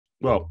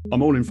Well,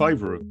 I'm all in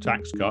favour of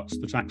tax cuts.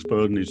 The tax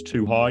burden is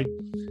too high,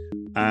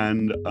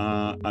 and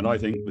I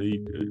think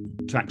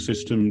the tax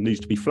system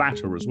needs to be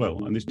flatter as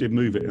well. And this did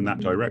move it in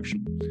that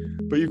direction.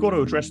 But you've got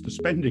to address the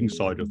spending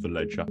side of the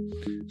ledger.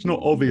 It's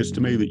not obvious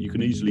to me that you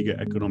can easily get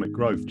economic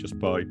growth just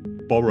by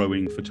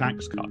borrowing for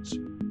tax cuts.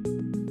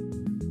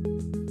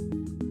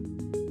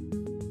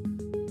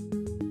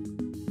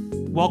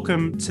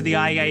 Welcome to the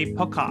IEA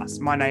Podcast.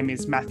 My name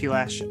is Matthew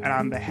Lesh, and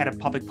I'm the Head of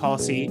Public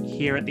Policy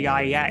here at the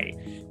IEA.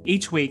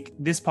 Each week,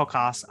 this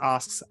podcast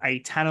asks a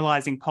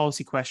tantalizing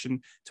policy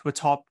question to a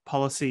top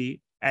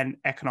policy and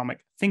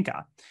economic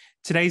thinker.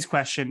 Today's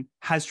question: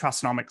 has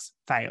Trussonomics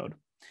failed?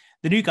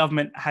 The new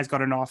government has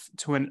gotten off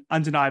to an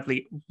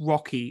undeniably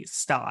rocky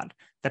start.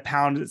 The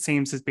pound, it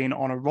seems, has been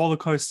on a roller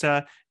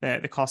coaster.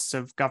 The cost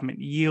of government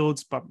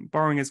yields, but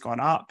borrowing has gone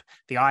up.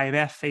 The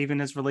IMF even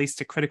has released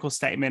a critical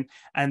statement,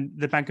 and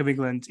the Bank of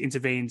England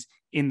intervened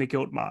in the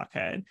gilt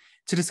market.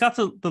 To discuss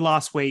the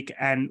last week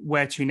and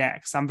where to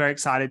next, I'm very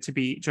excited to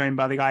be joined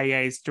by the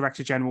IEA's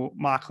Director General,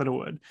 Mark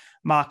Littlewood.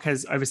 Mark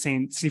has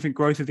overseen significant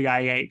growth of the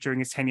IEA during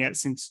his tenure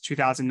since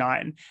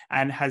 2009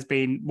 and has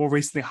been more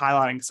recently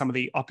highlighting some of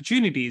the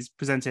opportunities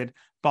presented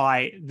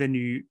by the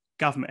new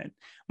government.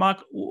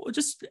 Mark,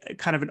 just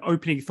kind of an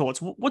opening thoughts.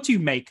 What do you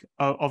make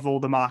of all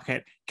the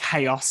market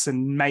chaos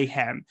and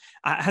mayhem?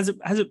 Has it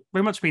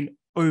very much been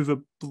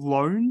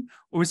overblown,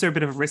 or is there a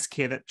bit of a risk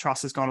here that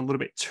Truss has gone a little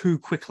bit too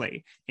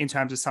quickly in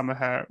terms of some of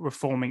her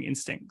reforming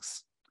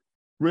instincts?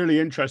 Really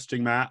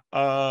interesting, Matt.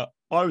 I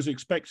was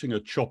expecting a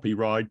choppy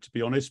ride, to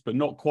be honest, but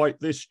not quite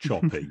this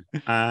choppy.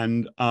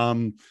 And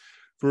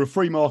for a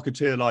free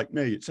marketeer like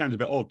me, it sounds a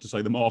bit odd to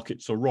say the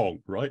markets are wrong,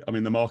 right? I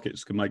mean, the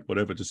markets can make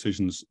whatever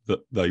decisions that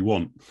they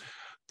want.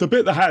 The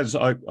bit that has,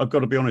 I've got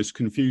to be honest,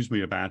 confused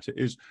me about it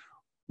is,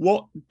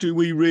 what do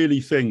we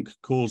really think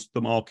caused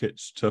the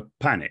markets to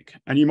panic?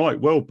 And you might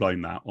well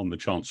blame that on the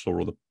Chancellor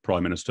or the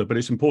Prime Minister, but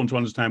it's important to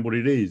understand what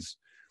it is.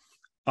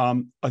 I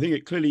think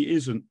it clearly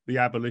isn't the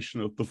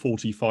abolition of the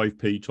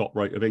 45p top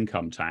rate of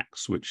income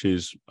tax, which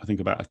is, I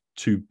think, about a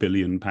 £2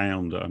 billion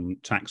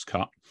tax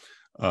cut,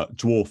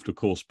 dwarfed, of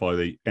course, by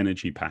the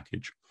energy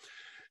package.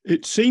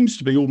 It seems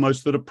to be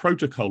almost that a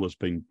protocol has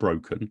been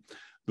broken,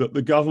 that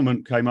the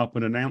government came up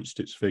and announced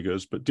its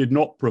figures, but did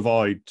not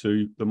provide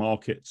to the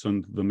markets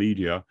and the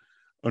media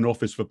an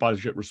Office for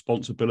Budget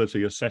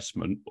Responsibility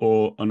assessment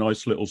or a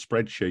nice little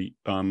spreadsheet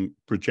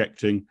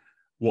projecting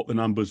what the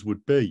numbers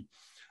would be.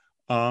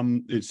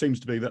 It seems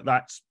to be that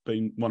that's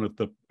been one of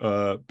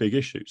the big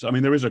issues. I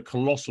mean, there is a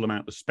colossal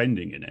amount of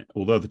spending in it,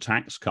 although the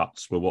tax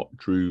cuts were what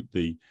drew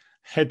the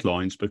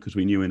headlines because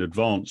we knew in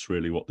advance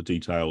really what the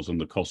details and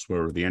the costs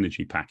were of the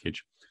energy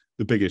package.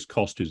 The biggest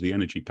cost is the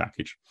energy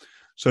package.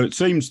 So it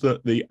seems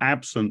that the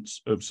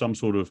absence of some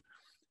sort of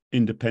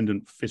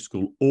independent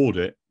fiscal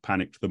audit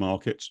panicked the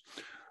markets.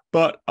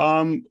 But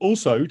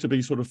also, to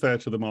be sort of fair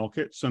to the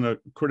markets, and a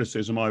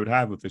criticism I would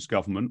have of this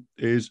government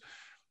is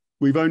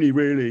we've only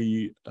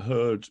really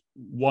heard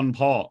one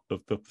part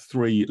of the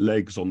three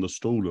legs on the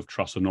stool of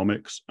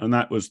Trussonomics, and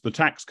that was the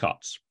tax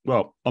cuts.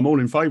 Well, I'm all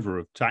in favour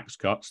of tax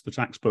cuts. The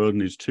tax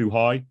burden is too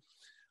high.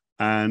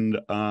 And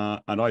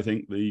I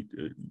think the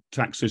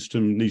tax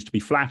system needs to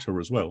be flatter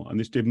as well. And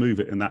this did move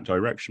it in that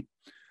direction.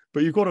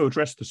 But you've got to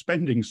address the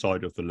spending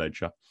side of the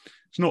ledger.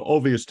 It's not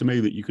obvious to me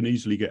that you can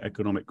easily get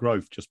economic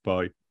growth just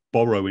by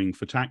borrowing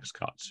for tax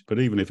cuts. But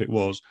even if it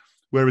was,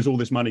 where is all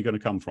this money going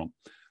to come from?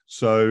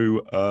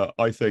 So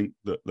I think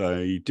that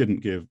they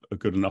didn't give a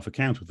good enough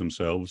account of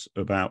themselves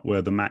about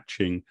where the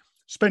matching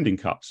spending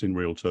cuts in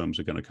real terms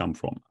are going to come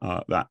from.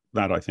 That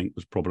I think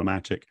was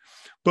problematic.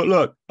 But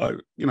look,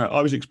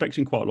 I was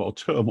expecting quite a lot of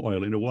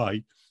turmoil in a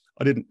way.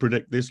 I didn't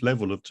predict this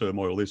level of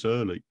turmoil this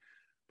early.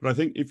 But I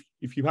think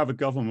if you have a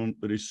government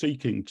that is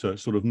seeking to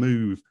sort of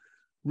move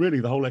really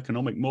the whole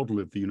economic model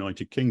of the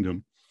United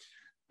Kingdom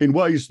in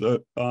ways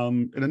that,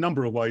 in a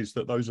number of ways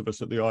that those of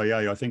us at the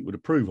IEA, I think, would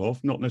approve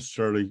of, not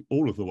necessarily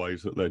all of the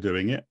ways that they're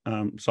doing it.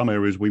 Some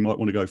areas we might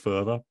want to go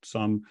further.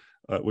 Some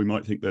we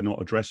might think they're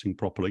not addressing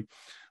properly.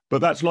 But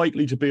that's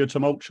likely to be a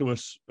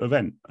tumultuous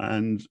event.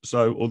 And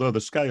so, although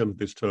the scale of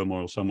this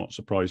turmoil somewhat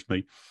surprised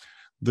me,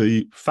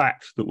 the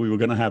fact that we were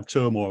going to have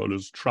turmoil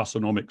as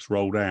Trussonomics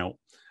rolled out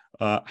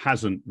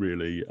hasn't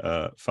really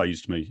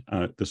fazed me.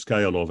 The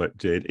scale of it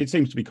did. It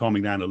seems to be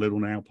calming down a little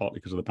now, partly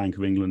because of the Bank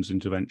of England's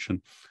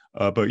intervention.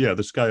 But yeah,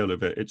 the scale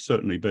of it, it's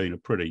certainly been a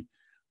pretty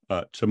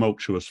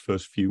tumultuous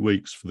first few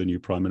weeks for the new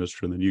Prime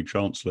Minister and the new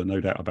Chancellor, no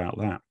doubt about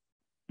that.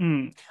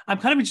 I'm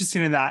kind of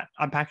interested in that,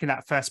 unpacking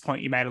that first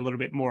point you made a little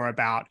bit more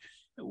about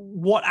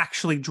what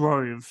actually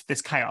drove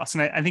this chaos.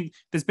 And I think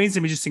there's been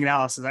some interesting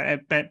analysis.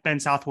 Ben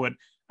Southwood,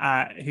 who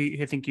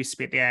I think used to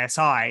be at the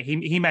ASI,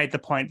 he made the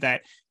point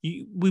that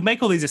we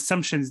make all these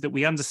assumptions that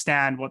we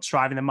understand what's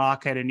driving the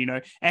market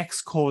and,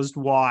 X caused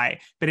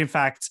Y. But in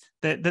fact,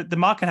 the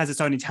market has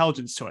its own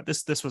intelligence to it.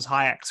 This was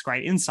Hayek's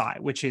great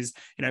insight, which is,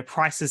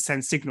 prices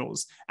send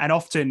signals. And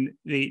often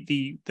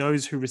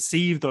those who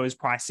receive those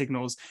price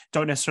signals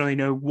don't necessarily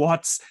know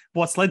what's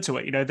led to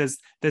it.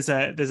 There's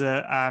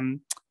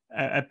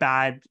a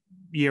bad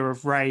year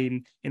of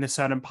rain in a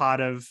certain part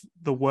of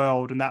the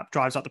world, and that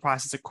drives up the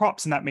prices of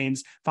crops, and that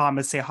means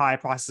farmers see higher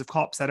prices of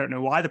crops. They don't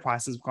know why the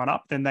prices have gone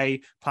up. Then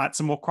they plant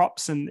some more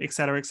crops, and et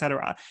cetera, et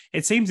cetera.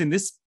 It seems in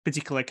this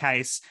particular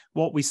case,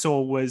 what we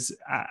saw was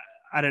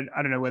I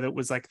don't know whether it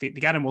was like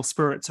the animal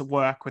spirits at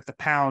work with the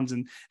pounds,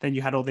 and then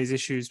you had all these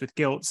issues with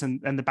gilts, and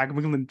the Bank of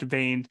England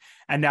intervened,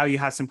 and now you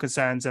have some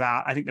concerns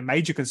about, I think the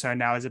major concern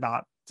now is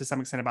about, to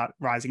some extent, about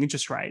rising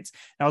interest rates.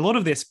 Now, a lot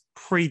of this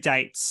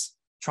predates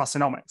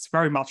Trussonomics,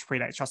 very much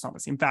predates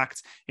Trussonomics. In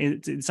fact,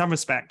 in some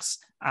respects,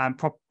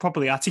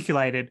 properly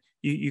articulated,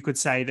 you could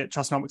say that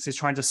Trussonomics is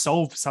trying to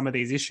solve some of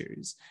these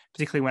issues,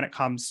 particularly when it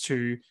comes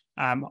to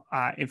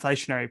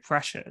inflationary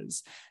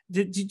pressures.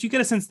 Did you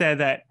get a sense there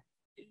that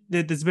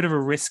there's a bit of a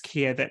risk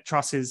here that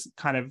Truss is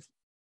kind of,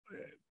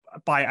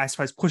 by, I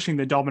suppose, pushing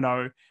the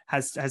domino,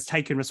 has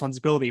taken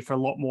responsibility for a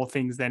lot more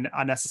things than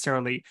are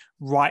necessarily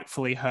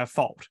rightfully her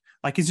fault?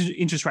 Like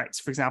interest rates,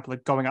 for example, are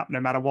going up no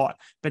matter what.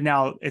 But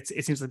now it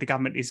seems like the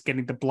government is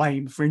getting the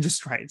blame for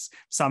interest rates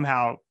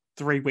somehow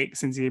 3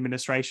 weeks into the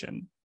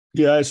administration.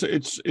 Yeah,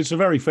 it's a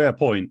very fair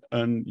point,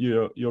 and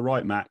you're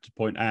right, Matt, to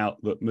point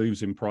out that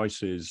moves in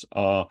prices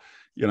are,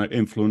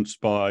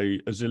 influenced by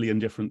a zillion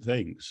different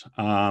things,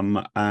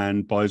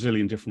 and by a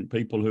zillion different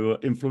people who are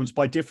influenced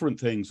by different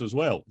things as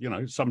well.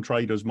 Some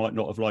traders might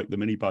not have liked the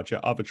mini budget.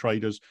 Other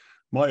traders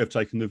might have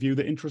taken the view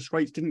that interest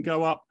rates didn't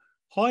go up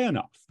high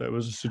enough. There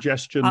was a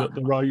suggestion that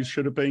the rise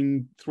should have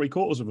been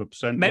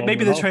 0.75%.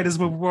 Maybe the traders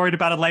were worried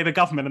about a Labour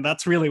government, and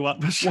that's really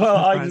what was. Well,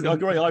 I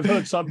agree. I've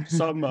heard some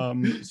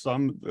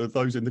of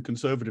those in the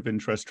Conservative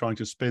interest trying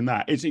to spin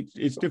that.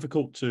 It's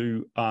difficult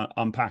to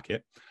unpack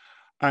it.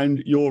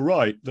 And you're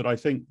right that I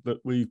think that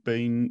we've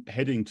been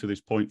heading to this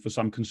point for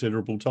some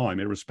considerable time,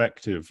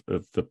 irrespective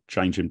of the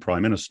change in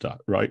Prime Minister,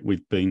 right?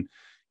 We've been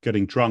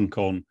getting drunk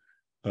on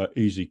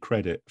easy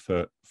credit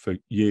for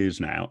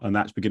years now, and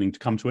that's beginning to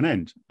come to an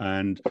end.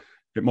 And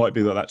it might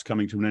be that that's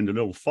coming to an end a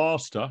little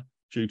faster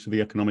due to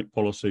the economic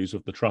policies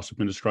of the Truss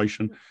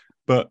administration.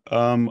 But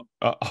I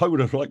would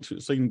have liked to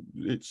have seen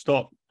it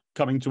start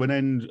coming to an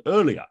end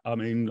earlier. I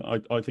mean,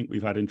 I think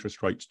we've had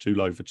interest rates too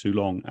low for too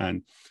long,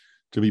 and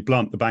to be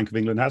blunt, the Bank of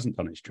England hasn't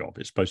done its job.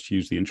 It's supposed to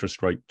use the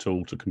interest rate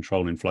tool to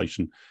control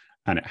inflation,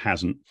 and it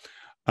hasn't.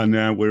 And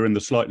now we're in the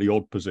slightly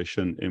odd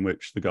position in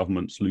which the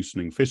government's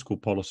loosening fiscal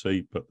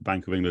policy, but the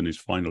Bank of England is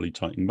finally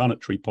tightening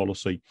monetary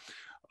policy.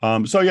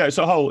 So yeah,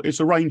 it's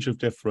a range of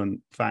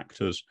different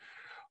factors.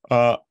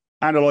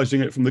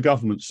 Analysing it from the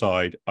government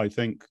side, I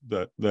think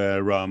that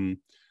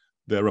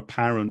their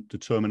apparent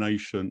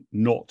determination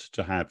not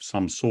to have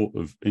some sort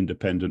of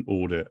independent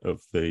audit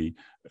of the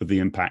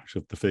impact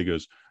of the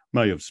figures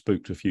may have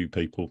spooked a few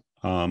people,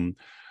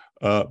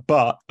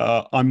 but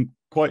I'm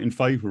quite in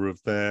favour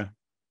of their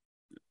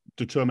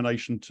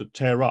determination to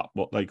tear up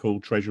what they call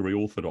Treasury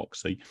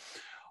orthodoxy.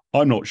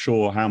 I'm not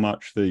sure how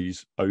much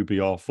these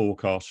OBR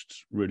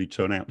forecasts really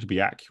turn out to be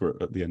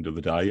accurate at the end of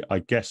the day. I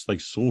guess they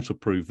sort of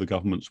prove the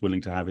government's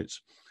willing to have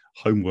its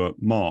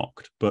homework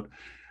marked. But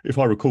if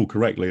I recall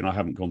correctly, and I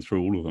haven't gone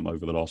through all of them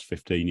over the last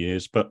 15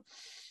 years, but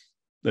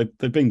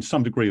there've been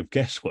some degree of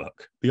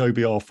guesswork. The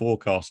OBR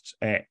forecasts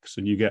X,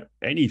 and you get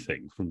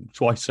anything from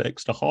twice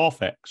X to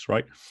half X,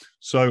 right?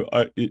 So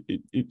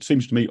it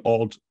seems to me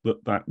odd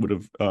that would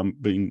have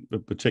been a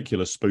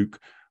particular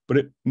spook, but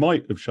it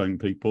might have shown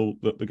people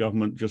that the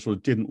government just sort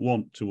of didn't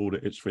want to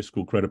audit its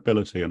fiscal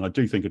credibility. And I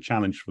do think a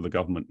challenge for the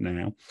government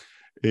now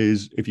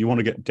is, if you want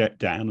to get debt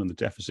down and the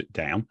deficit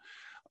down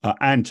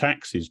and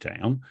taxes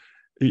down,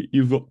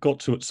 you've got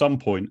to at some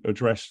point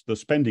address the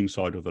spending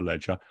side of the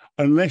ledger,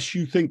 unless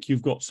you think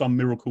you've got some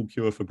miracle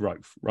cure for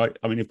growth, right?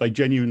 I mean, if they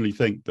genuinely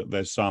think that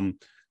there's some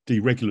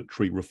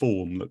deregulatory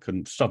reform that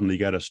can suddenly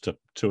get us to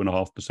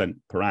 2.5%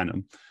 per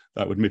annum,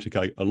 that would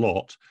mitigate a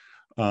lot.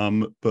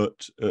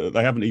 But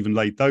they haven't even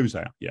laid those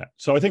out yet.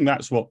 So I think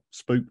that's what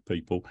spooked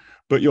people.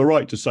 But you're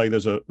right to say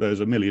there's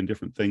a million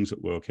different things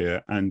at work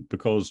here. And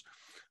because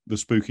the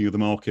spooking of the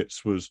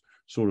markets was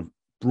sort of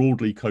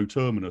broadly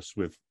coterminous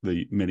with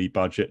the mini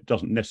budget,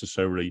 doesn't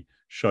necessarily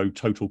show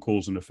total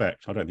cause and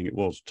effect. I don't think it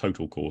was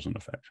total cause and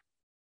effect.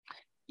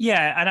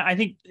 Yeah, and I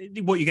think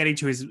what you're getting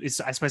to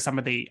is I suppose some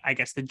of the, I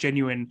guess, the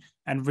genuine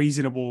and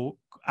reasonable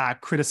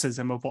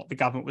criticism of what the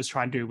government was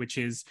trying to do, which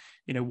is,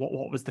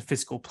 what was the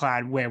fiscal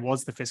plan? Where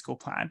was the fiscal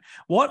plan?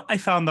 What I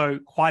found, though,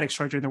 quite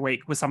extraordinary during the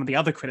week was some of the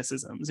other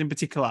criticisms, in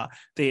particular,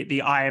 the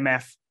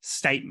IMF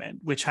statement,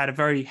 which had a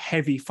very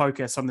heavy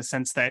focus on the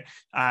sense that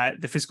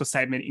the fiscal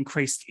statement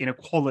increased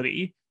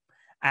inequality,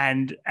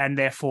 and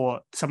therefore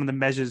some of the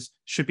measures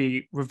should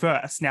be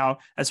reversed. Now,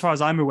 as far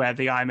as I'm aware,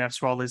 the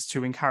IMF's role is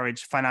to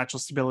encourage financial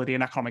stability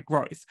and economic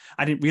growth.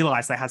 I didn't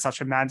realize they had such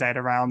a mandate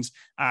around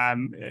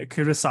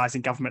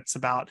criticizing governments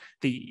about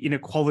the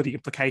inequality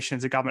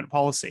implications of government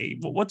policy.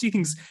 What do you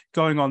think's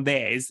going on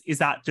there? Is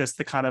that just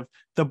the kind of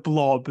the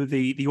blob,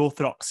 the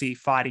orthodoxy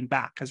fighting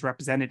back as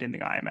represented in the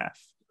IMF?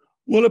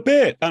 Well, a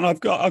bit, and I've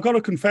got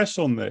to confess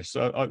on this.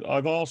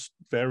 I've asked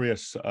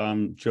various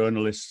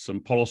journalists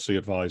and policy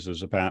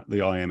advisors about the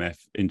IMF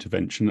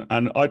intervention,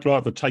 and I'd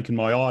rather taken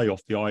my eye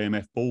off the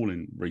IMF ball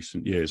in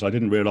recent years. I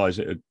didn't realise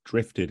it had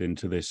drifted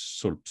into this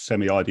sort of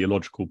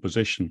semi-ideological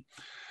position,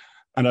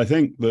 and I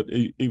think that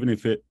even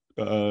if it,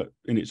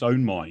 in its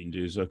own mind,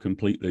 is a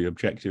completely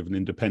objective and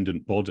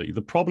independent body,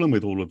 the problem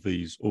with all of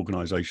these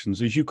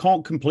organisations is you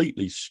can't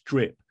completely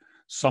strip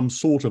some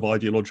sort of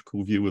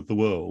ideological view of the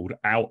world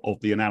out of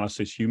the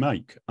analysis you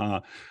make.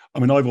 I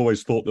mean, I've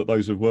always thought that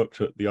those who've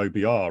worked at the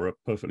OBR are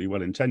perfectly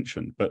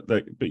well-intentioned, but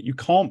you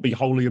can't be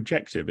wholly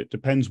objective. It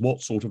depends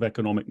what sort of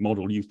economic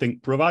model you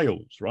think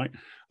prevails, right?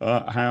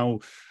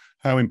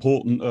 How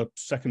important are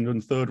second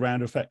and third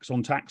round effects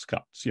on tax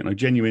cuts? You know,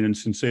 genuine and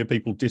sincere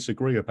people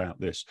disagree about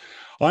this.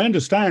 I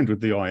understand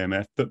with the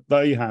IMF that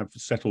they have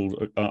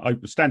settled, I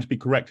stand to be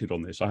corrected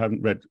on this. I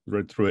haven't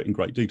read through it in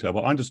great detail,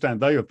 but I understand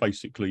they have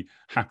basically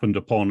happened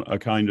upon a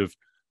kind of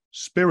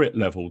spirit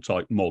level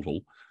type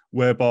model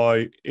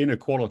whereby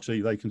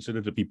inequality they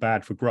consider to be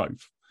bad for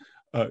growth.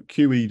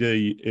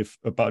 QED, if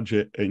a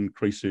budget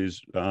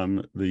increases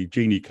the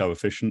Gini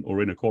coefficient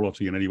or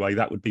inequality in any way,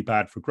 that would be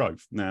bad for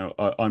growth. Now,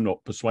 I'm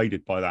not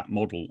persuaded by that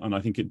model, and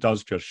I think it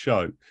does just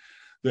show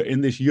that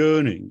in this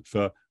yearning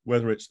for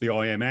whether it's the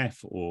IMF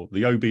or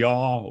the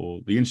OBR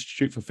or the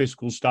Institute for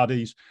Fiscal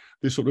Studies,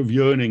 this sort of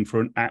yearning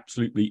for an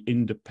absolutely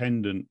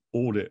independent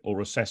audit or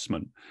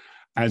assessment,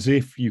 as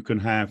if you can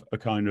have a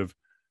kind of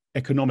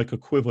economic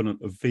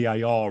equivalent of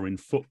VAR in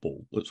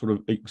football that sort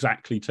of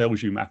exactly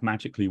tells you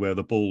mathematically where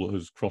the ball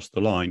has crossed the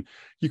line.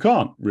 You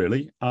can't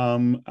really.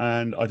 And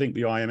I think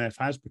the IMF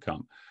has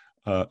become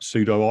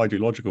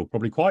pseudo-ideological,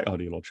 probably quite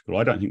ideological.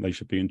 I don't think they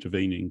should be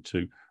intervening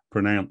to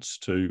pronounce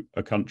to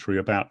a country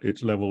about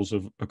its levels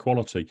of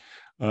equality.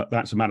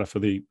 That's a matter for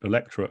the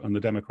electorate and the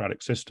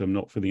democratic system,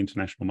 not for the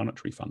International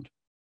Monetary Fund.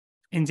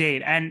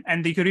 Indeed.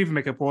 And you could even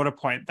make a broader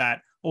point that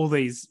all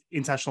these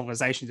international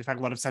organizations, in fact,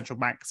 a lot of central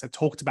banks have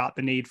talked about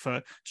the need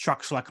for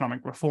structural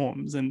economic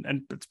reforms, and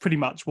it's pretty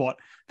much what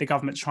the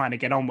government's trying to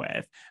get on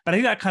with. But I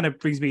think that kind of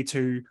brings me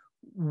to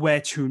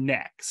where to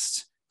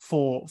next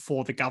for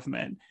the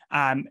government.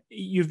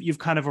 You've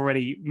kind of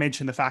already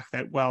mentioned the fact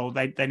that, well,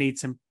 they need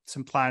some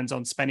plans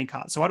on spending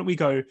cuts. So why don't we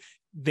go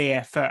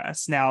there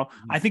first? Now,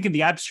 I think in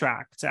the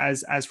abstract,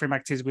 as free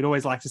marketeers, we'd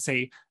always like to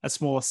see a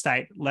smaller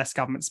state, less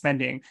government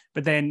spending.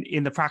 But then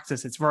in the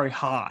practice, it's very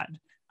hard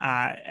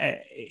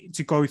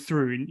to go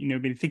through,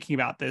 and been thinking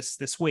about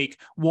this week,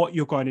 what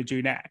you're going to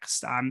do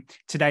next.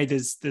 Today,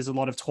 there's a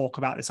lot of talk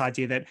about this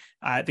idea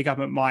that the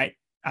government might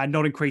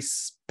not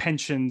increase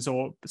pensions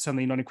or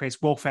certainly not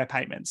increase welfare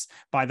payments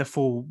by the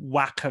full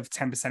whack of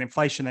 10%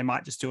 inflation. They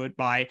might just do it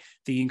by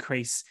the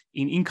increase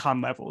in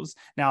income levels.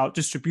 Now,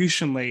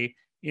 distributionally,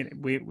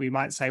 we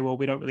might say, well,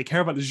 we don't really care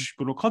about the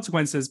distributional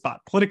consequences, but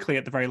politically,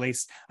 at the very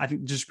least, I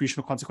think the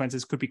distributional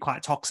consequences could be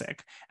quite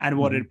toxic. And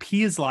what it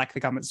appears like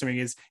the government's doing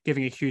is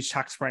giving a huge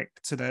tax break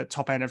to the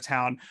top end of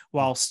town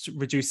whilst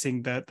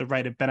reducing the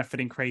rate of benefit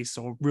increase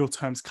or real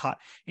terms cut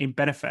in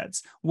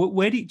benefits.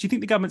 Where do you think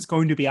the government's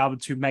going to be able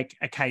to make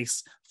a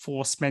case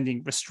for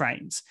spending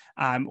restraints?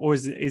 Or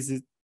is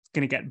it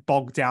going to get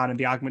bogged down in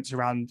the arguments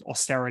around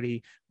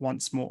austerity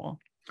once more?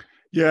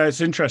 Yeah, it's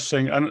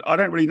interesting. And I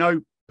don't really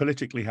know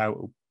politically how it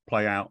will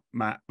play out,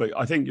 Matt, but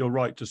I think you're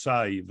right to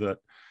say that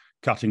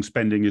cutting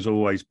spending is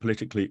always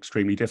politically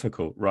extremely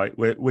difficult, right?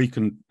 We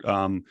can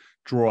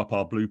draw up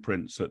our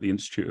blueprints at the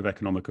Institute of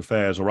Economic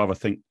Affairs, or other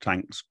think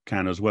tanks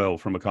can as well,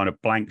 from a kind of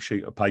blank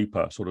sheet of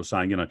paper, sort of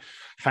saying,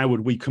 how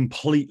would we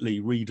completely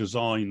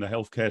redesign the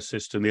healthcare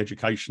system, the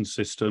education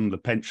system, the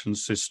pension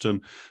system,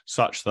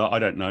 such that, I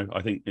don't know,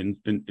 I think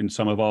in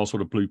some of our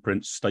sort of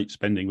blueprints, state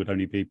spending would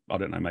only be, I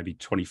don't know, maybe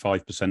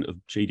 25% of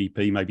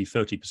GDP, maybe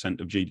 30%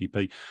 of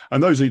GDP.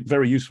 And those are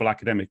very useful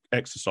academic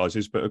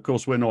exercises, but of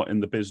course, we're not in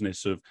the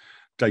business of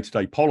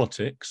day-to-day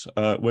politics.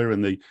 We're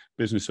in the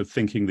business of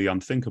thinking the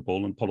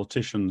unthinkable, and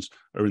politicians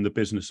are in the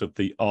business of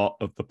the art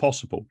of the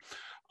possible.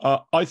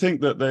 I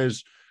think that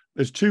there's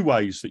two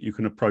ways that you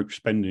can approach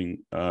spending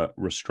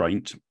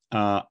restraint,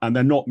 and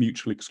they're not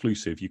mutually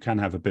exclusive. You can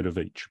have a bit of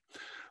each.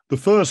 The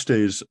first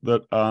is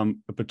that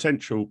a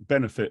potential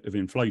benefit of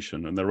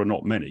inflation, and there are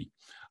not many,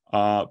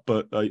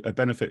 but a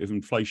benefit of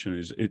inflation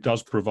is it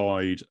does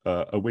provide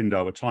a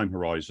window, a time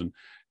horizon,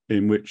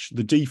 in which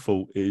the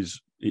default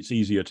is it's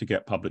easier to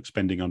get public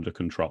spending under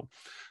control.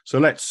 So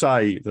let's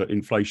say that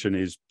inflation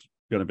is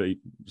going to be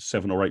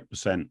 7 or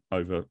 8%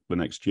 over the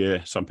next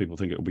year. Some people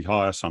think it will be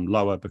higher, some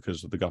lower,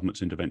 because of the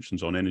government's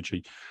interventions on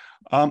energy.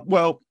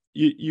 Well,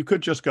 you could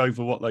just go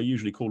for what they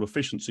usually call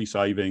efficiency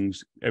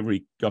savings.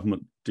 Every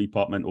government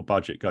departmental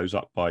budget goes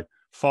up by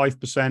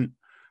 5%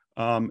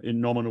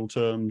 in nominal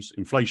terms.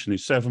 Inflation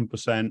is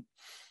 7%.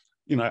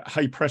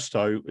 Hey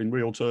presto, in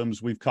real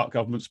terms, we've cut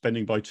government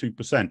spending by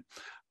 2%.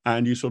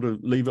 And you sort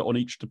of leave it on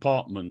each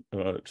department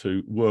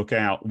to work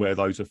out where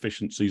those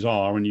efficiencies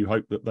are, and you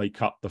hope that they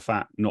cut the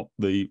fat, not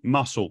the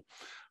muscle.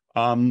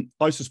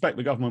 I suspect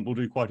the government will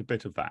do quite a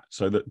bit of that,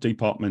 so that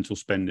departmental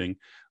spending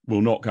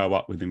will not go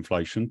up with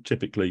inflation.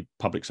 Typically,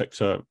 public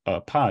sector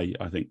pay,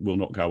 I think, will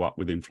not go up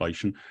with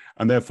inflation.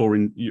 And therefore,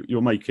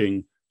 you're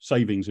making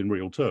savings in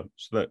real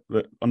terms. That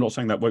I'm not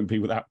saying that won't be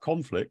without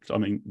conflict. I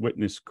mean,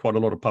 witness quite a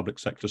lot of public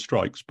sector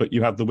strikes, but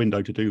you have the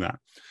window to do that.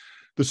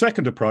 The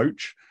second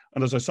approach,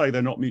 and as I say,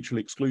 they're not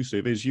mutually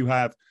exclusive, is you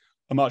have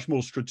a much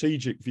more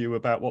strategic view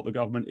about what the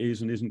government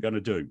is and isn't going to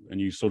do. And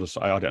you sort of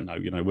say, I don't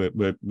know,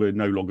 we're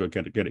no longer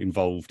going to get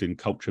involved in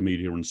culture,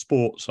 media and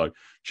sport. So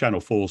Channel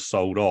 4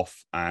 sold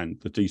off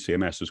and the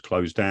DCMS has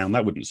closed down.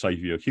 That wouldn't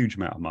save you a huge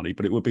amount of money,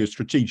 but it would be a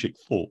strategic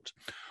thought.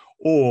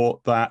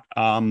 Or that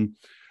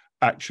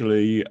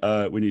actually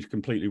we need to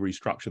completely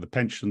restructure the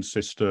pension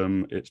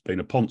system. It's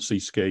been a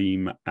Ponzi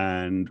scheme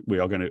and we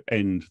are going to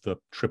end the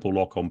triple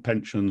lock on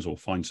pensions or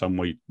find some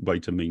way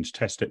to means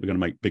test it. We're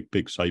going to make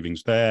big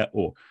savings there,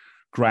 or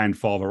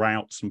grandfather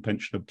out some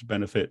pensioner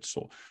benefits,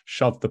 or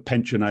shove the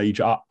pension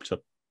age up to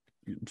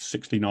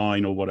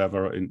 69 or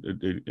whatever,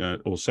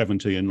 or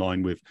 70, in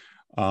line with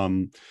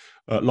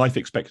life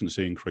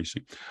expectancy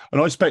increasing.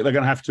 And I expect they're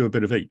going to have to do a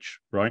bit of each,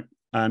 right?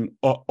 And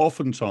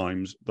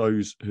oftentimes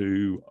those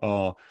who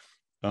are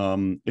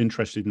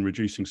interested in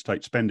reducing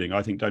state spending,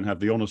 I think, don't have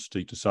the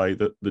honesty to say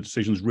that the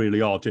decisions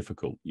really are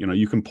difficult.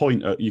 You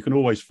can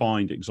always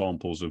find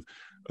examples of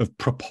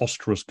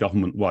preposterous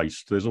government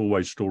waste. There's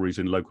always stories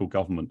in local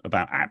government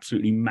about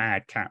absolutely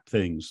madcap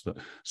things that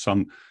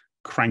some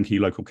cranky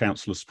local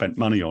councillor spent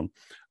money on,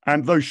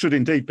 and those should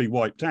indeed be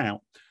wiped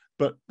out.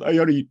 But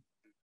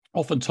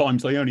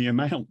oftentimes they only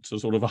amount to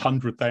sort of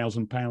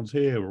 £100,000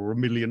 here or £1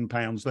 million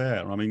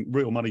there. I mean,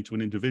 real money to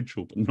an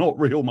individual, but not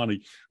real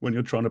money when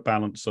you're trying to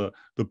balance the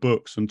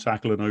books and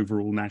tackle an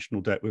overall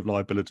national debt with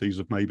liabilities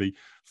of maybe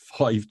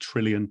 £5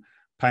 trillion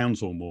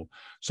or more.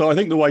 So I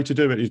think the way to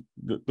do it is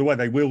the way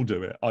they will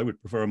do it. I would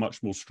prefer a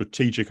much more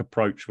strategic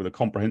approach with a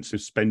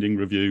comprehensive spending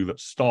review that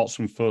starts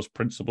from first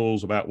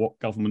principles about what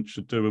government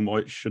should do and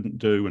what it shouldn't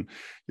do.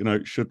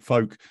 And, should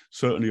folk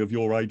certainly of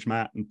your age,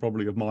 Matt, and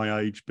probably of my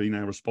age, be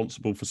now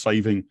responsible for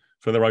saving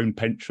for their own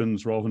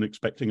pensions rather than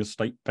expecting a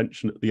state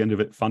pension at the end of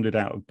it funded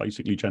out of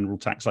basically general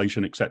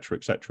taxation, et cetera,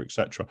 et cetera, et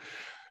cetera.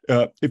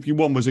 If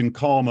one was in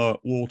calmer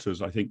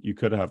waters, I think you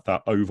could have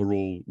that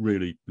overall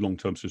really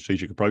long-term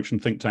strategic approach,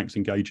 and think tanks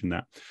engage in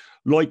that.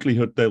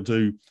 Likelihood they'll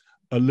do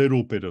a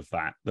little bit of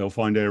that. They'll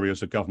find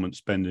areas of government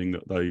spending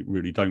that they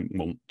really don't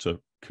want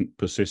to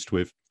persist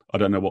with. I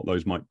don't know what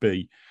those might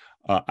be.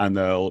 And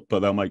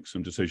they'll make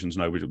some decisions.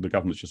 No, the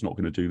government's just not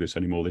going to do this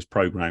anymore. This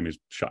program is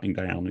shutting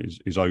down,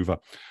 is over.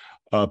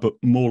 But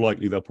more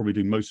likely, they'll probably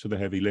do most of the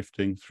heavy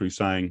lifting through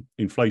saying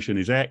inflation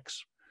is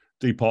X.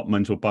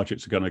 Departmental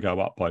budgets are going to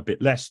go up by a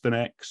bit less than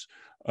X.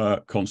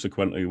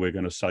 Consequently, we're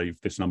going to save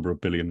this number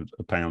of billion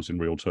of pounds in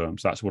real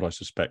terms. That's what I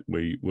suspect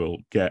we will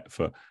get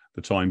for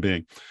the time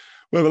being.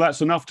 Whether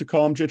that's enough to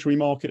calm jittery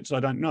markets, I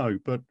don't know.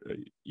 But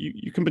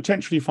you can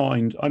potentially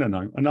find, I don't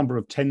know, a number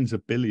of tens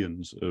of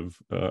billions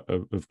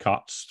of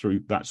cuts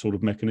through that sort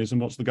of mechanism.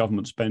 What's the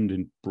government spend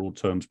in broad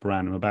terms per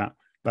annum? About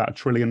 £1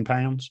 trillion.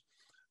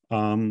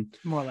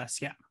 More or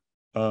less, yeah.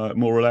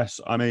 More or less.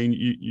 I mean,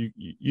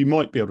 you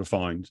might be able to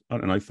find, I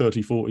don't know,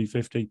 30, 40,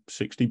 50,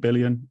 60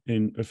 billion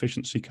in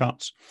efficiency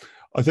cuts.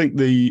 I think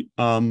the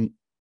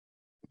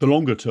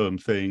longer term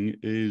thing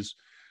is,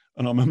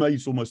 and I'm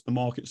amazed almost the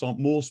markets aren't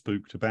more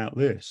spooked about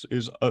this,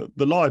 is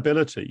the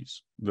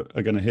liabilities that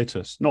are going to hit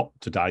us, not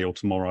today or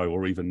tomorrow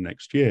or even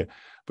next year,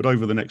 but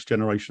over the next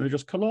generation are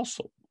just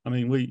colossal. I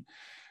mean,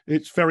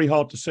 it's very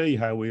hard to see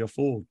how we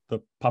afford the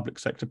public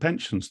sector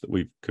pensions that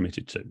we've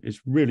committed to.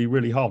 It's really,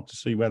 really hard to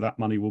see where that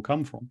money will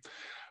come from,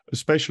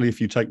 especially if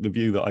you take the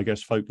view that I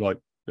guess folk like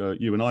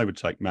you and I would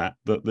take, Matt,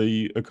 that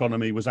the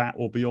economy was at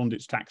or beyond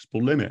its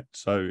taxable limit.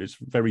 So it's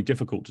very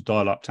difficult to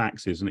dial up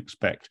taxes and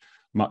expect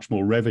much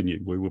more revenue.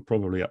 We were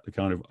probably at the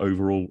kind of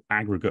overall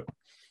aggregate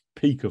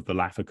peak of the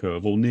Laffer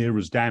curve, or near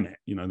as, damn it.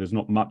 There's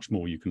not much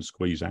more you can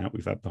squeeze out.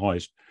 We've had the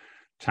highest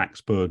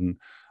tax burden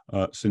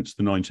since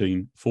the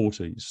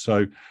 1940s.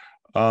 So,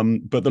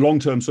 but the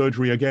long-term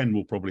surgery, again,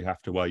 will probably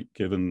have to wait,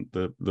 given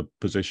the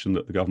position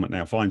that the government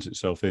now finds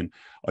itself in.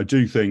 I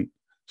do think,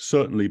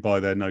 certainly by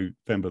their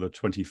November the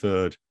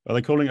 23rd, are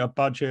they calling it a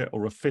budget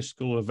or a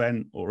fiscal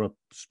event or a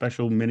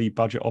special mini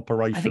budget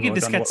operation? I think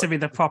this gets to be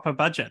the proper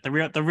budget, the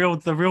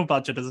real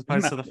budget, as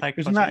opposed to the fake budget.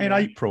 Isn't that in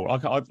April?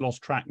 I've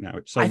lost track now.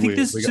 It's so I think weird.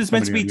 this is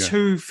meant to be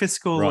 2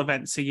 fiscal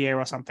events a year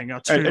or something. Or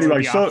 2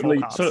 anyway,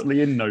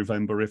 certainly in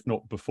November, if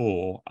not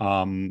before.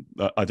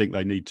 I think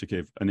they need to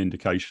give an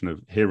indication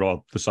of, here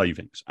are the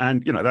savings,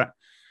 and that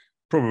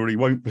probably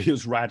won't be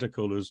as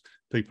radical as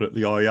people at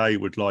the IEA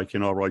would like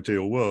in our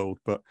ideal world,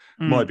 but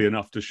might be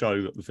enough to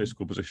show that the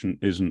fiscal position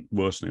isn't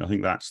worsening. I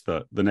think that's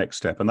the next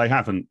step. And they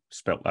haven't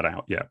spelt that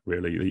out yet,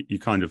 really. You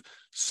kind of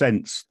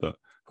sense that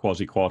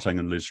Kwasi Kwarteng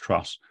and Liz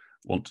Truss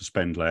want to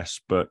spend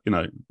less, but,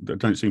 there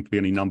don't seem to be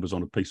any numbers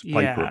on a piece of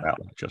paper about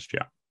that just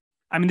yet.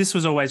 I mean, this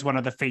was always one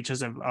of the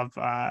features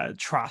of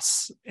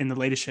Truss in the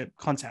leadership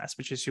contest,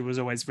 which is she was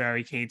always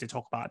very keen to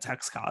talk about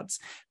tax cuts.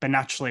 But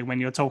naturally,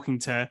 when you're talking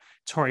to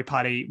Tory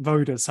party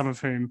voters, some of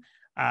whom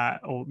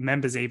or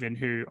members even,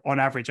 who on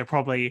average are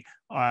probably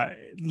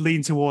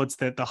lean towards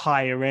the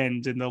higher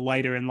end and the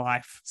later in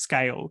life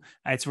scale,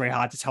 it's very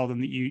hard to tell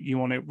them that you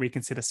want to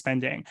reconsider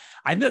spending.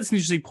 I think that's an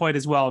interesting point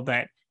as well,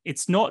 that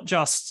it's not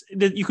just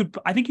that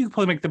I think you could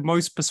probably make the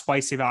most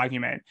persuasive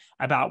argument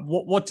about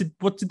what did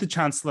the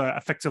Chancellor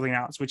effectively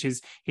announce, which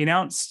is he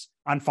announced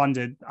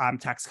unfunded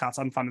tax cuts,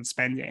 unfunded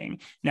spending.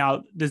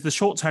 Now, there's the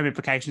short-term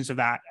implications of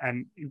that,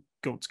 and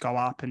go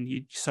up, and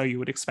you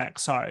would expect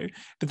so.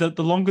 But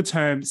the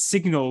longer-term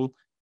signal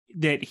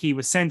that he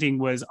was sending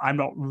was, I'm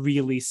not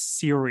really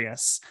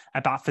serious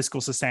about fiscal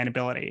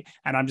sustainability,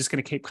 and I'm just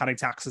going to keep cutting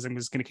taxes. I'm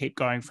just going to keep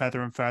going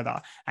further and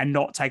further and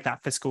not take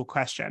that fiscal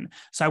question.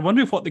 So I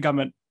wonder if what the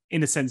government,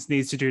 in a sense,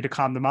 needs to do to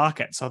calm the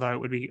markets, although it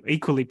would be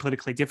equally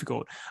politically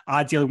difficult,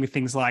 are dealing with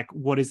things like,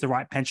 what is the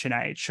right pension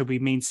age? Should we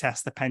means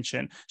test the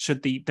pension?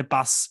 Should the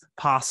bus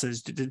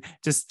passes,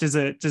 does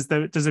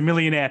a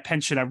millionaire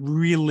pensioner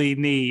really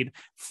need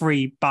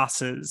free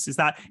buses? Is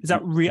that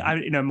real?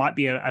 It might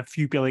be a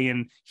few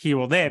billion here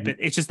or there, but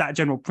it's just that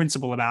general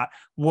principle about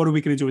what are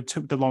we going to do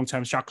with the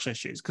long-term structural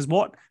issues? Because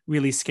what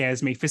really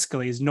scares me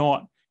fiscally is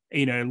not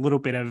a little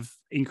bit of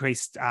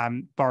increased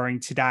borrowing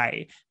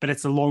today, but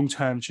it's a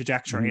long-term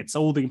trajectory. It's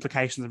all the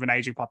implications of an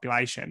aging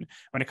population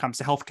when it comes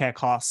to healthcare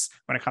costs,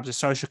 when it comes to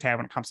social care,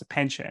 when it comes to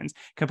pensions.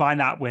 Combine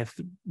that with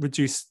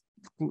reduced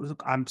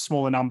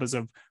smaller numbers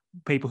of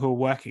people who are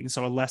working,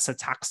 so a lesser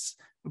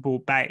taxable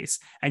base,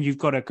 and you've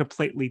got a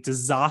completely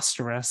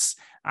disastrous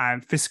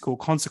fiscal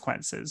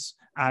consequences.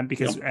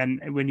 Because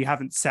and when you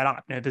haven't set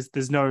up,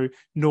 there's no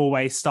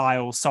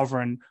Norway-style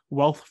sovereign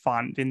wealth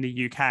fund in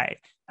the UK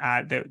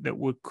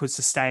that could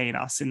sustain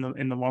us in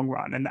the long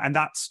run, and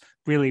that's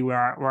really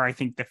where I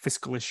think the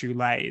fiscal issue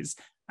lays.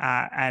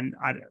 And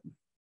I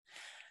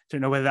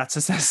don't know whether that's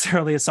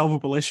necessarily a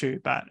solvable issue,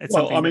 but it's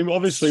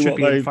obviously should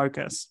be in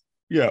focus.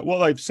 Yeah, what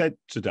they've said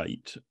to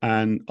date,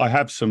 and I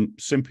have some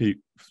sympathy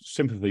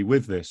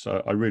with this.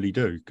 I really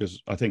do,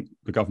 because I think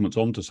the government's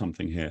onto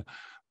something here.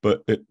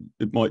 But it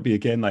might be,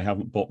 again, they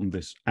haven't bottomed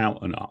this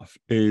out enough,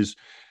 is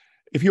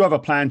if you have a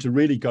plan to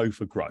really go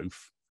for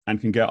growth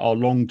and can get our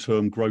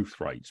long-term growth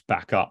rates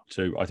back up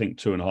to, I think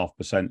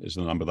 2.5% is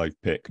the number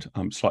they've picked.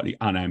 Slightly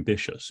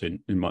unambitious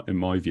in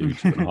my view,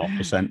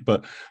 2.5%.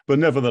 But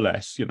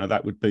nevertheless,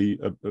 that would be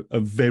a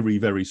very,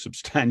 very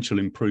substantial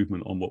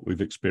improvement on what we've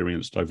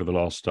experienced over the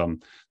last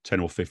 10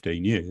 or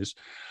 15 years.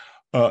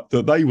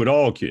 That they would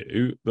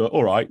argue that,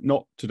 all right,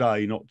 not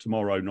today, not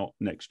tomorrow, not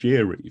next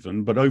year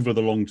even, but over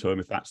the long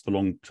term, if that's the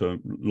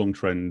long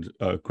trend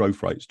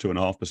growth rates,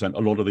 2.5%, a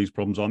lot of these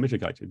problems are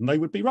mitigated. And they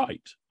would be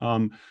right.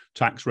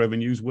 Tax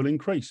revenues will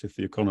increase if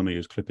the economy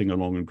is clipping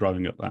along and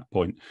growing at that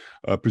point.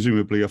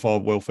 Presumably, if our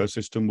welfare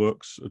system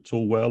works at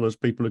all well, as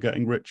people are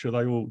getting richer,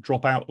 they will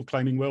drop out of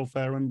claiming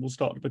welfare and will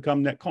start to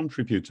become net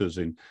contributors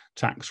in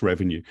tax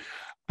revenue.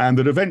 And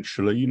that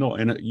eventually, not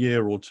in a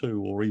year or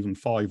two or even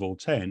 5 or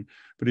 10,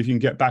 but if you can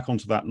get back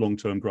onto that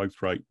long-term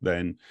growth rate,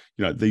 then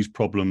these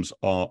problems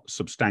are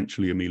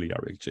substantially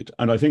ameliorated.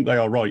 And I think they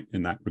are right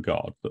in that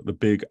regard, that the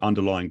big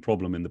underlying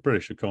problem in the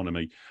British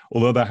economy,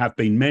 although there have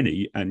been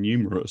many and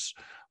numerous,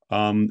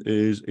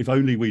 is if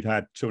only we'd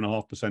had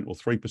 2.5% or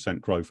 3%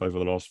 growth over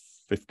the last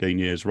 15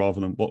 years rather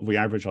than what we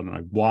average, I don't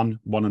know, one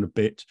and a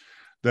bit,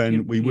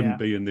 then we wouldn't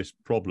be in this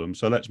problem.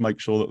 So let's make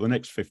sure that the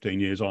next 15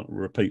 years aren't a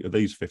repeat of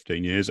these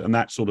 15 years. And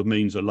that sort of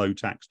means a low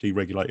tax,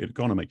 deregulated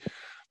economy.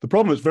 The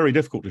problem that's very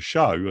difficult to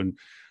show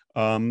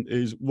and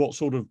is what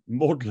sort of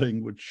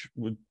modelling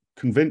would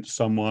convince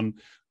someone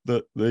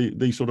that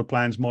these sort of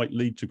plans might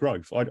lead to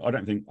growth. I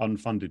don't think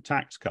unfunded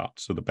tax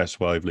cuts are the best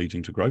way of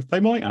leading to growth.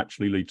 They might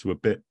actually lead to a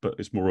bit, but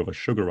it's more of a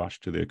sugar rush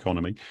to the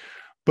economy.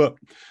 But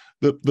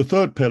the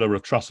third pillar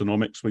of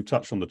Trussonomics, we've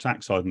touched on the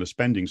tax side and the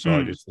spending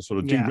side, is the sort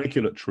of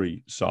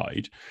deregulatory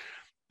side.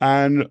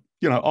 And,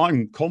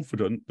 I'm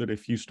confident that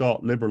if you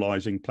start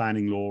liberalising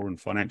planning law and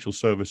financial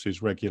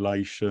services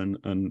regulation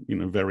and,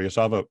 various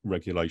other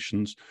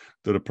regulations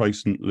that are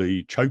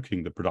presently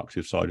choking the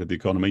productive side of the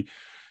economy,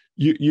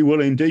 you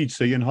will indeed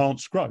see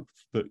enhanced growth,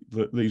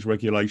 that these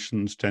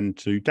regulations tend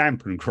to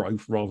dampen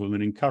growth rather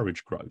than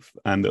encourage growth,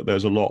 and that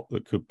there's a lot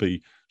that could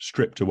be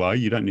stripped away.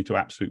 You don't need to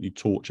absolutely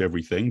torch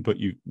everything, but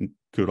you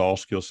could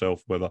ask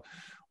yourself whether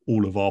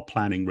all of our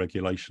planning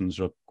regulations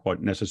are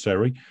quite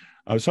necessary.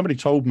 Somebody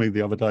told me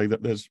the other day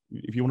that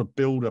if you want to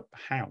build a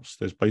house,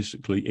 there's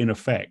basically, in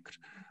effect,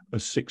 a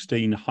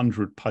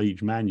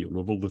 1,600-page manual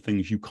of all the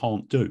things you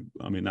can't do.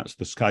 I mean, that's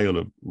the scale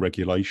of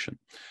regulation.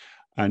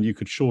 And you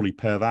could surely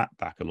pare that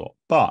back a lot.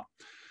 But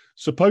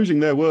supposing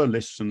there were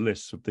lists and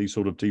lists of these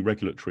sort of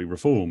deregulatory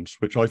reforms,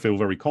 which I feel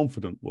very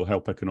confident will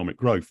help economic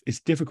growth, it's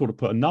difficult to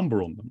put a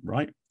number on them,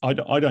 right? I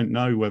don't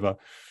know whether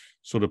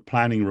sort of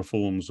planning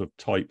reforms of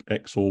type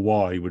X or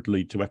Y would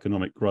lead to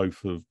economic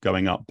growth of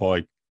going up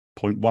by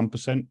 0.1%,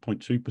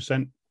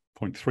 0.2%,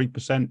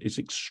 0.3%. It's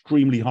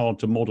extremely hard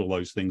to model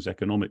those things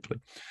economically.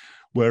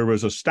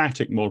 Whereas a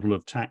static model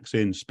of tax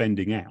in,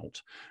 spending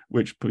out,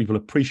 which people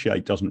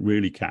appreciate doesn't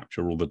really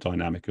capture all the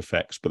dynamic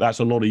effects, but that's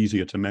a lot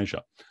easier to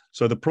measure.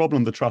 So the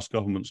problem the Truss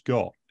government's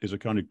got is a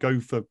kind of go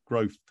for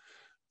growth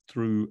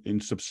through, in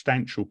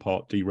substantial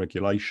part,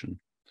 deregulation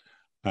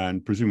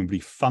and presumably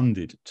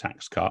funded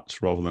tax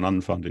cuts rather than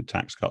unfunded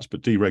tax cuts,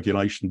 but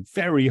deregulation,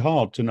 very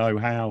hard to know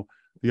how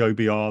the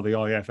OBR, the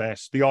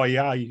IFS, the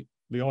IEA,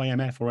 the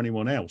IMF, or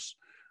anyone else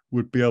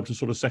would be able to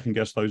sort of second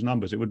guess those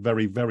numbers. It would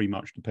very, very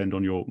much depend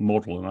on your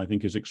model, and I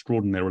think is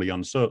extraordinarily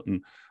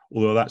uncertain,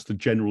 although that's the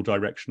general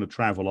direction of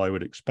travel I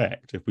would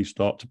expect if we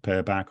start to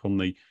pare back on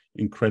the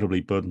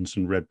incredibly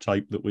burdensome red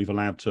tape that we've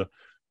allowed to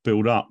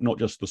build up, not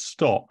just the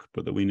stock,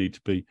 but that we need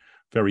to be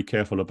very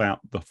careful about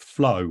the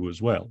flow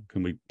as well.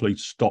 Can we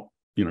please stop,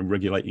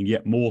 regulating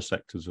yet more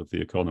sectors of the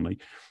economy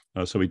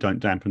so we don't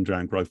dampen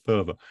down growth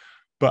further?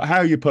 But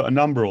how you put a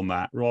number on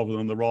that rather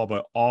than the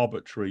rather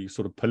arbitrary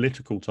sort of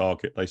political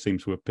target they seem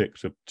to have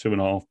picked of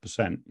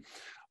 2.5%,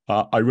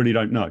 I really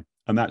don't know.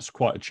 And that's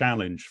quite a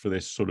challenge for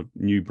this sort of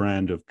new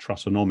brand of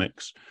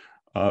Trussonomics,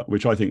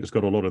 which I think has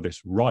got a lot of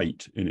this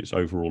right in its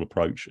overall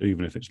approach,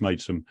 even if it's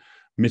made some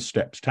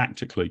missteps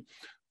tactically.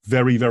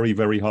 Very, very,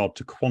 very hard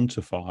to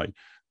quantify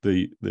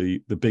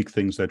the big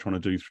things they're trying to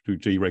do through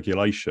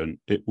deregulation.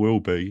 It will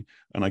be,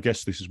 and I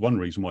guess this is one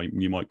reason why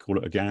you might call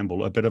it a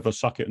gamble, a bit of a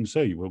suck it and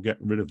see. We'll get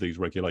rid of these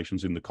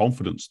regulations in the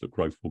confidence that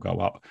growth will go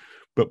up,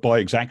 but by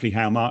exactly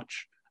how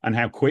much and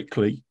how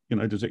quickly,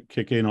 does it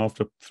kick in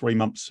after 3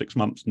 months, 6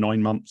 months,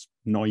 9 months,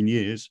 9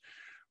 years?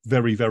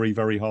 Very, very,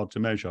 very hard to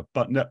measure.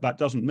 But that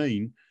doesn't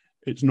mean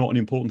it's not an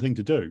important thing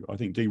to do. I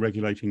think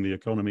deregulating the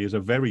economy is a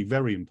very,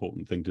 very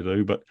important thing to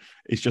do, but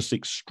it's just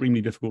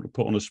extremely difficult to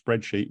put on a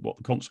spreadsheet what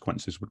the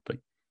consequences would be.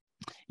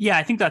 Yeah,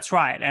 I think that's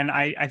right. And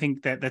I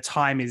think that the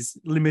time is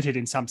limited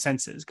in some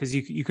senses, because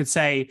you could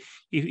say,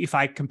 if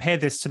I compare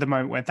this to the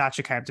moment when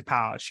Thatcher came to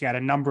power, she had a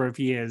number of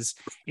years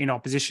in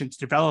opposition to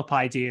develop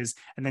ideas,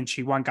 and then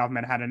she won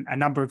government, had a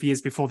number of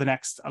years before the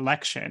next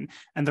election.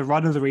 And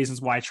one of the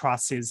reasons why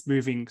Truss is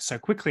moving so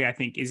quickly, I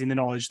think, is in the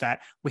knowledge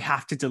that we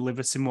have to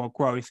deliver some more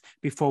growth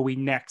before we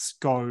next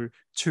go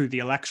to the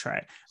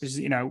electorate, which is,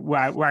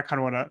 where I kind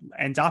of want to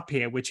end up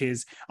here, which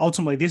is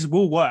ultimately this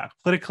will work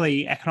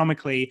politically,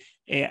 economically,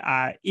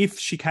 if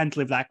she can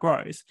deliver that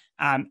growth.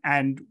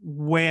 And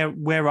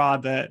where are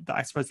the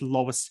I suppose the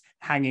lowest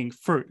hanging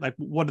fruit? Like,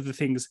 what are the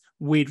things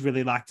we'd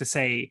really like to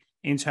see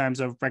in terms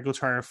of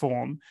regulatory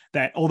reform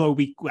that, although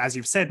we, as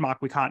you've said, Mark,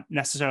 we can't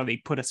necessarily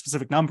put a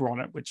specific number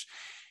on it, which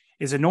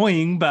is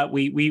annoying, but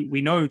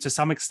we know to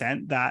some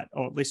extent that,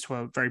 or at least to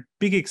a very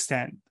big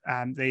extent,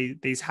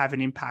 these have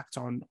an impact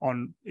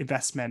on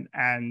investment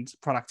and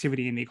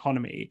productivity in the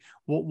economy.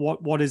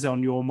 What is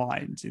on your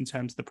mind in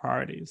terms of the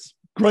priorities?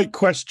 Great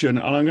question.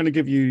 And I'm going to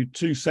give you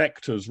two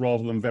sectors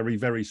rather than very,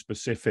 very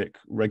specific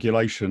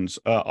regulations.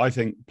 I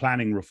think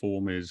planning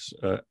reform is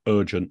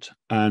urgent.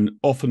 And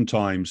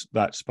oftentimes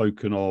that's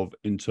spoken of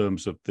in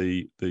terms of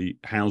the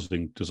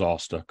housing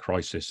disaster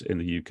crisis in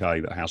the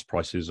UK, that house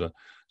prices are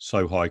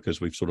so high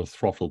because we've sort of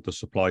throttled the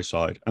supply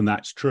side. And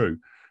that's true.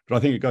 But I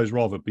think it goes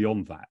rather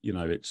beyond that.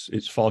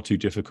 It's far too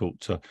difficult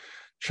to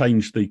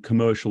change the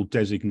commercial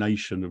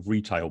designation of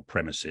retail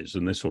premises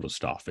and this sort of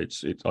stuff.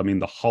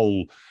 The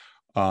whole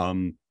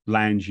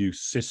land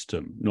use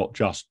system, not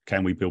just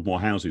can we build more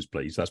houses,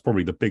 please? That's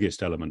probably the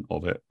biggest element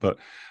of it. But,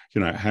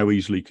 how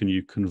easily can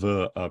you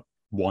convert a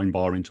wine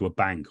bar into a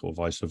bank or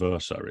vice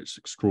versa? It's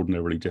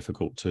extraordinarily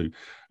difficult to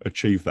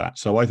achieve that.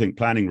 So I think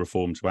planning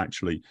reform to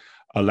actually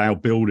allow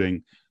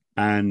building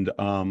and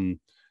the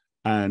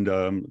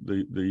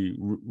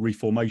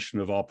reformation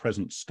of our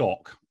present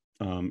stock,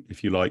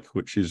 if you like,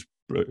 which is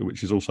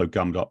also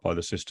gummed up by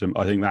the system,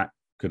 I think that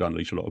could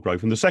unleash a lot of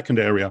growth. And the second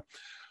area,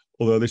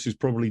 although this is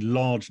probably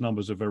large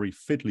numbers of very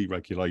fiddly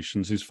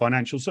regulations, is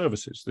financial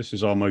services. This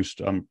is our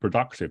most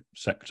productive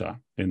sector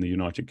in the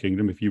United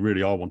Kingdom. If you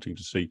really are wanting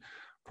to see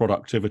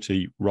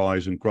productivity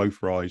rise and growth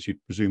rise,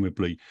 you'd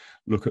presumably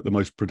look at the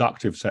most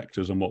productive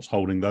sectors and what's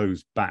holding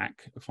those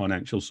back.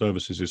 Financial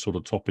services is sort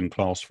of top in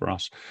class for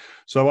us.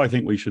 So I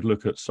think we should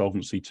look at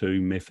Solvency II,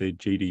 MiFID,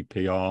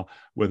 GDPR,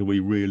 whether we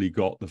really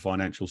got the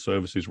financial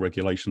services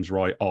regulations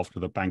right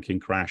after the banking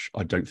crash.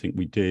 I don't think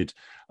we did.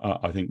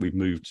 I think we've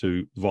moved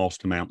to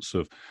vast amounts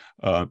of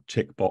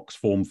tick box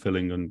form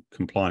filling and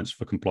compliance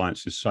for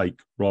compliance's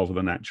sake, rather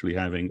than actually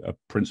having a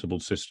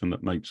principled system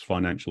that makes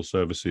financial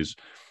services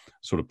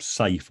sort of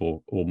safe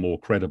or more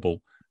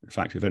credible. In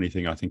fact, if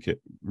anything, I think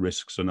it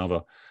risks another,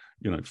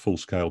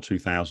 full-scale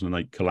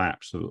 2008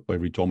 collapse, so that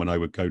every domino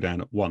would go down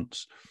at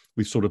once.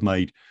 We've sort of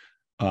made,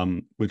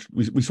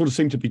 we sort of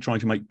seem to be trying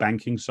to make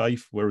banking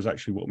safe, whereas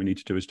actually what we need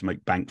to do is to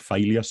make bank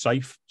failure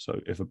safe. So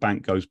if a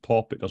bank goes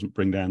pop, it doesn't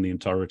bring down the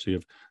entirety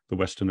of the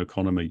Western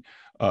economy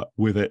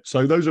with it.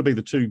 So those would be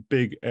the two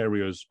big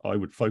areas I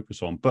would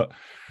focus on.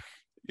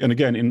 And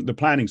again, in the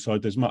planning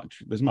side, there's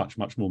much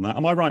more than that.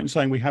 Am I right in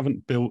saying we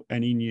haven't built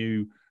any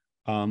new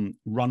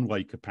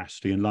runway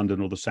capacity in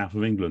London or the south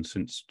of England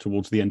since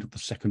towards the end of the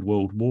Second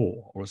World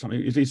War or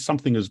something? It is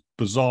something as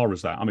bizarre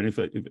as that. I mean,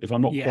 if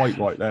I'm not quite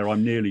right there,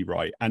 I'm nearly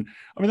right. And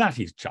I mean, that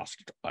is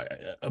just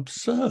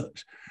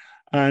absurd.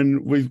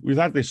 And we've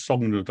had this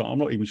song, I'm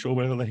not even sure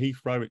whether the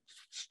Heathrow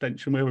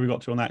extension, where we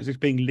got to on that, is this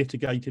being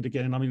litigated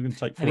again? I mean, it's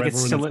going to take forever. I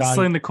think it's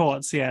still in the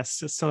courts, yes.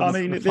 Just still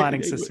in the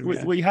planning system.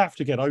 We have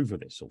to get over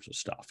this sort of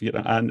stuff,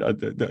 and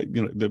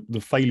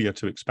the failure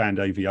to expand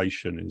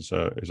aviation is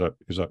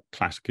a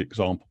classic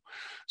example.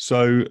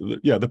 So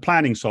the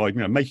planning side,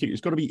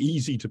 it's got to be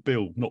easy to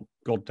build, not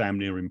goddamn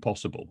near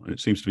impossible. And it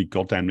seems to be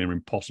goddamn near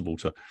impossible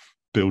to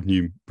build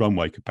new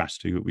runway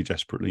capacity that we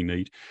desperately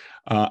need,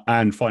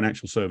 and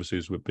financial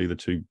services would be the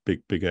two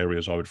big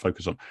areas I would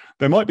focus on.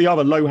 There might be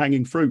other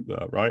low-hanging fruit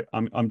though, right?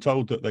 I'm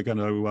told that they're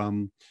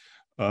going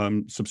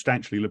to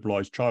substantially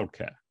liberalise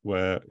childcare,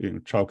 where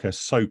childcare is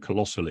so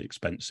colossally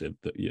expensive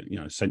that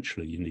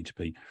essentially you need to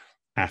be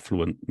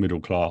affluent, middle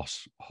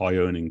class,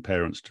 high-earning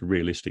parents to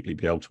realistically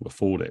be able to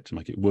afford it, to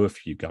make it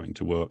worth you going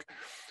to work,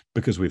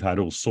 because we've had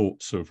all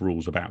sorts of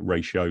rules about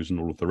ratios and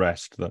all of the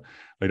rest that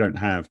they don't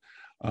have.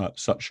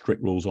 Such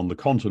strict rules on the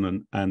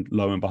continent, and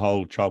lo and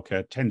behold,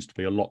 childcare tends to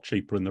be a lot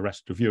cheaper in the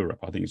rest of Europe.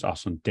 I think it's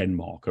us and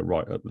Denmark are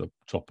right at the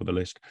top of the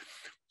list.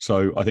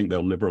 So I think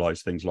they'll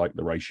liberalise things like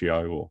the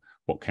ratio or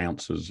what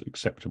counts as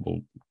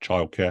acceptable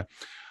childcare,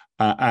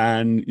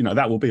 and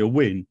that will be a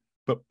win,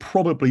 but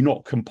probably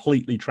not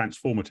completely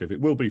transformative.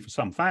 It will be for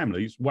some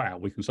families. Wow,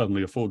 we can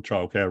suddenly afford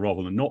childcare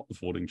rather than not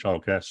affording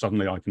childcare.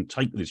 Suddenly, I can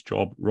take this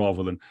job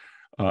rather than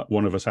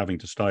one of us having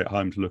to stay at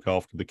home to look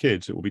after the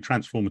kids. It will be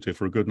transformative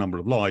for a good number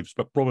of lives,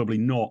 but probably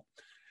not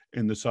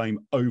in the same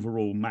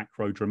overall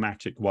macro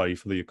dramatic way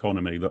for the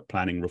economy that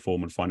planning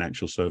reform and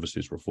financial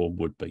services reform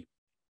would be.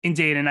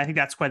 Indeed, and I think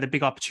that's where the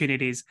big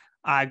opportunities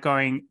are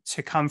going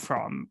to come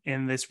from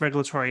in this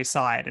regulatory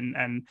side.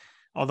 And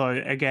although,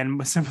 again,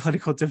 with some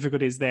political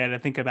difficulties there to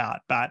think about,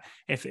 but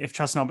if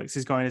Trussonomics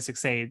is going to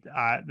succeed,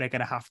 they're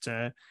going to have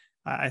to,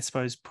 I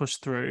suppose, push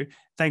through.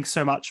 Thanks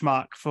so much,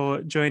 Mark,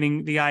 for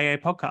joining the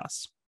IEA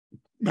podcast.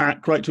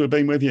 Matt, great to have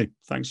been with you.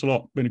 Thanks a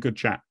lot. Been a good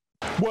chat.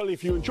 Well,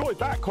 if you enjoyed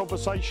that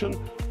conversation,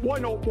 why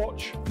not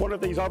watch one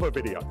of these other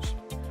videos?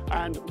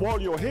 And while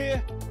you're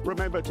here,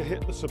 remember to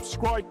hit the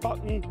subscribe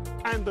button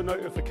and the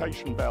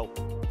notification bell.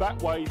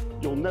 That way,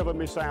 you'll never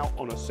miss out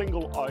on a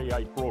single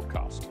IEA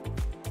broadcast.